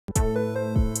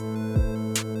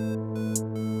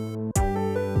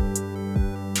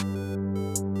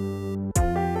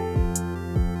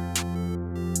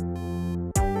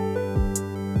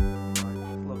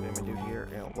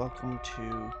welcome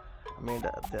to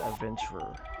Amanda the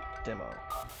Adventurer demo.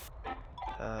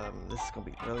 This is gonna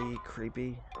be really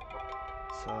creepy,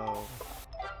 so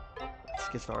let's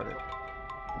get started.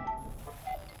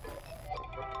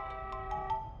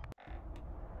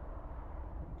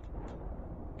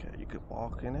 Okay, you could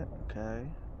walk in it. Okay,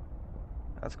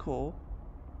 that's cool.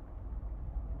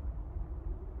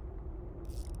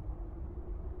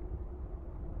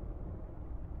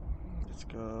 Let's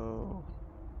go.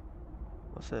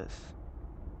 What's this?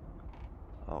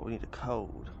 Oh, we need a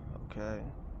code. Okay.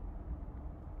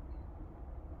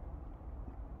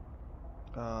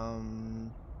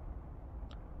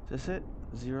 Is this it?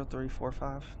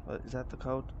 0345? Is that the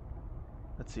code?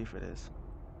 Let's see if it is.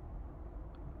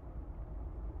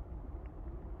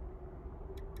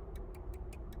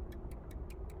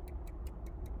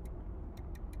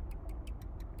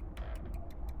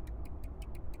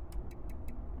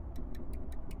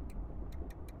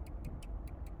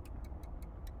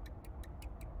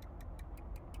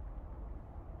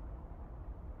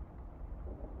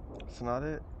 It's not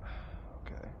it?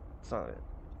 Okay. It's not it.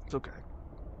 It's okay.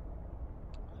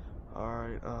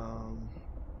 Alright, how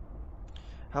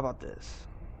about this?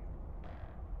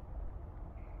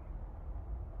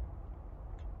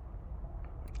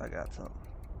 I got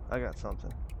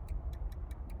something.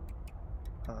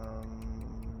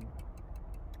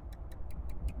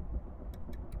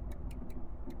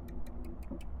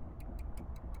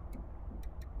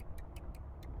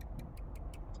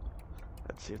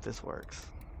 Let's see if this works.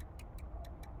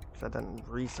 I've done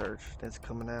research that's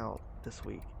coming out this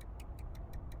week.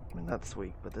 I mean, not this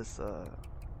week, but this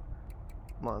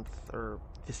month, or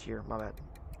this year, my bad.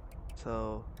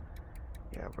 So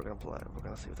yeah, we're gonna play. We're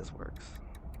gonna see if this works.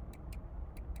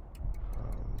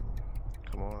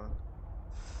 Come on.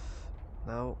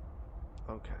 No.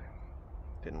 Okay.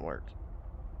 Didn't work.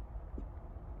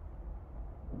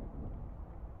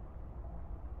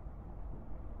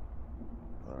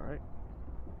 Alright.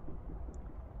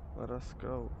 Let us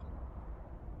go.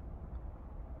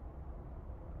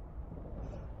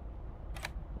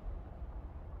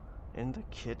 In the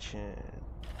kitchen.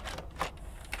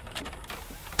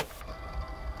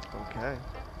 Okay.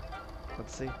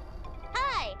 Let's see.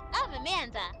 Hi, I'm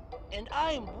Amanda. And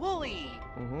I'm Woolly.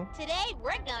 Today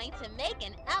we're going to make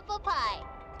an apple pie.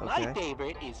 Okay. My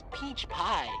favorite is peach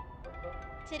pie.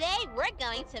 Today we're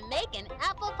going to make an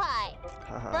apple pie.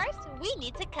 First, we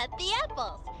need to cut the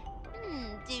apples.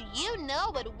 Do you know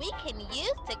what we can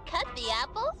use to cut the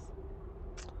apples?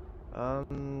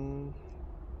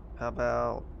 How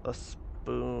about a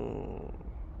spoon?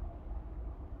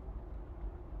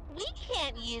 We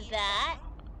can't use that.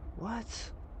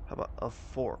 What? How about a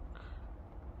fork?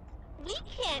 We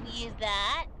can't use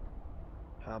that.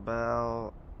 How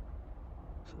about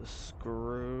a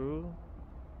screw?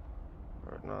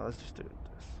 Or no, let's just do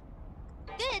this.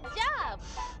 Good job.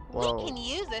 Whoa. We can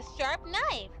use a sharp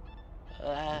knife.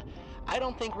 I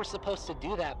don't think we're supposed to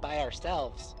do that by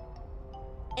ourselves.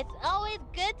 It's always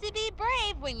good to be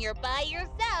brave when you're by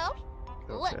yourself.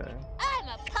 Look, Okay. I'm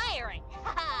a pirate.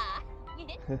 Haha.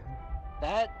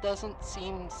 That doesn't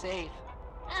seem safe.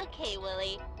 Okay,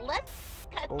 Willie, let's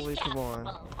cut Willie, the come on.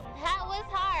 apple. That was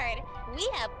hard. We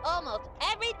have almost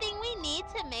everything we need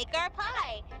to make our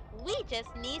pie. We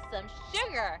just need some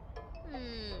sugar.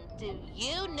 Do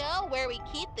you know where we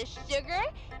keep the sugar?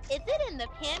 Is it in the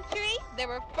pantry, the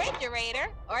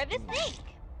refrigerator, or the sink?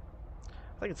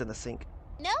 I think it's in the sink.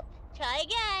 Nope. Try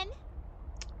again.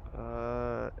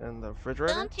 In the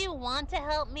refrigerator? Don't you want to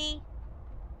help me?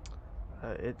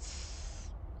 It's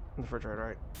in the refrigerator,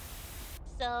 right?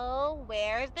 So,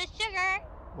 where's the sugar?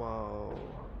 Whoa.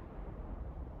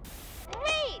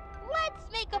 Great! Let's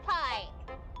make a pie!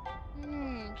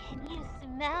 Can you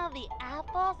smell the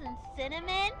apples and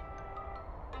cinnamon?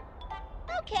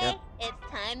 Okay, Yep. It's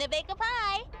time to bake a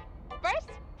pie. First,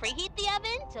 preheat the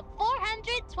oven to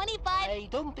 425. I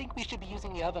don't think we should be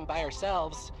using the oven by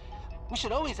ourselves. We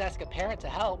should always ask a parent to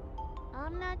help.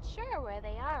 I'm not sure where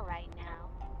they are right now.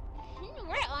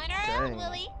 We're on our own, Dang.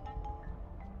 Willie.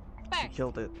 You First,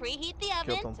 killed it. preheat the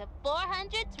Killed oven them. to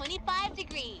 425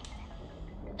 degrees.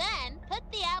 Then, put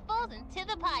the apples into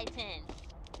the pie tin.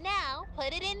 Now,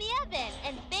 put it in the oven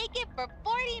and bake it for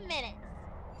 40 minutes.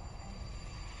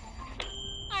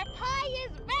 Our pie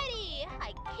is ready!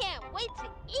 I can't wait to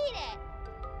eat it!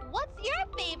 What's your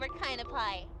favorite kind of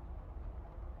pie?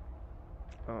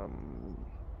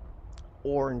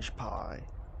 Orange pie.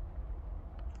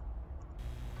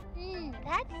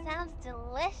 That sounds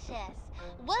delicious.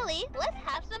 Willie, let's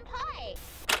have some pie.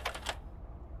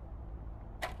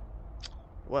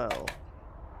 Well,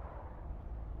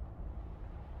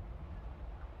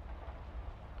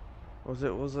 Was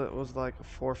like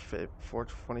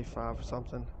 425 or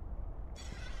something?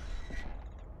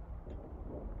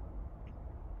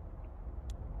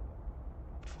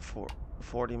 For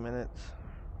 40 minutes.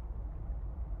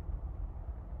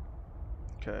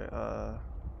 Okay,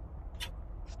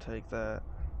 let's take that.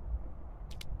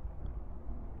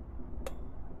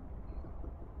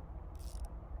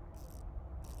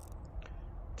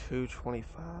 $225,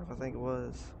 I think it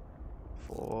was,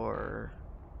 for,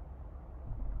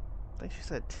 I think she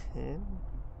said 10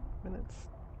 minutes.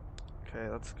 Okay,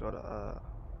 let's go to,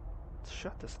 let's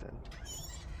shut this then.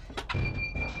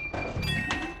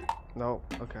 No,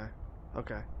 okay,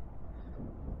 okay.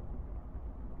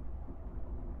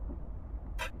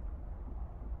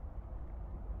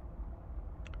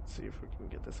 Let's see if we can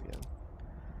get this again.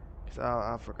 Because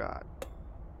I forgot.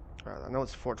 Alright, I know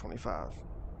it's 425.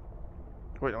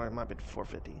 Wait, no, it might be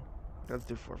 450. Let's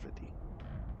do 450.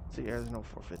 See, there's no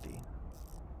 450.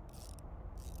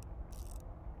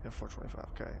 Yeah, 425.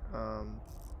 Okay.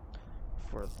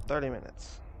 For 30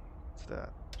 minutes. What's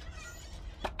that?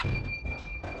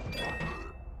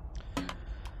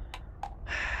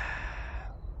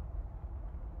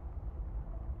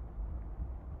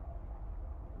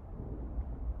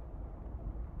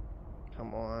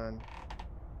 Come on.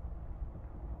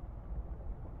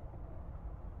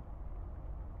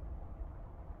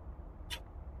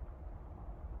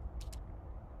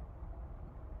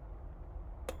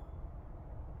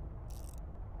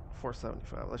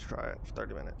 $475. Let's try it for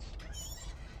 30 minutes.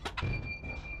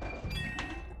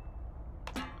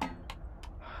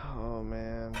 Oh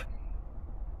man.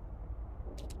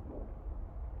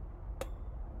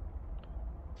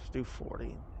 Let's do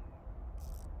 40.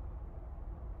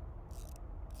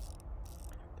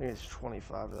 I think it's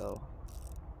 25 though.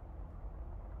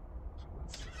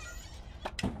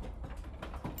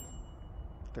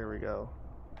 There we go.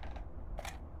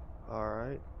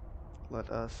 Alright. Let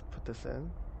us put this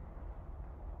in.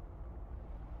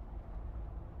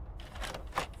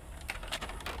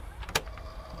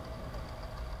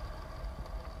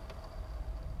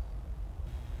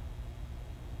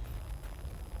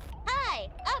 Hi,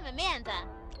 I'm Amanda.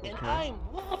 And Okay. I'm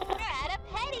We're at a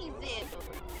petting zoo.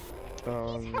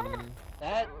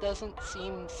 That doesn't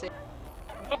seem safe.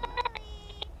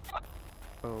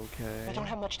 Okay. I don't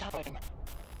have much time.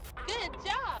 Good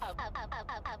job.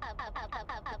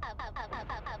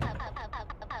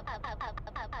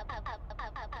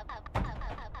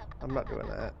 I'm not doing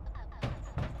that.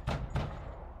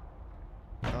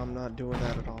 I'm not doing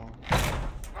that at all.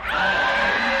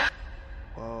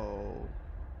 Whoa.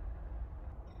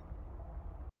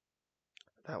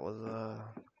 That was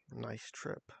a nice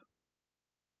trip.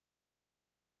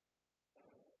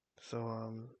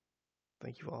 So,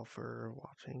 thank you all for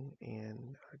watching,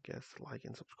 and I guess like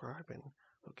and subscribe, and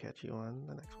we'll catch you on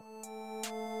the next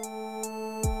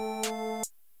one.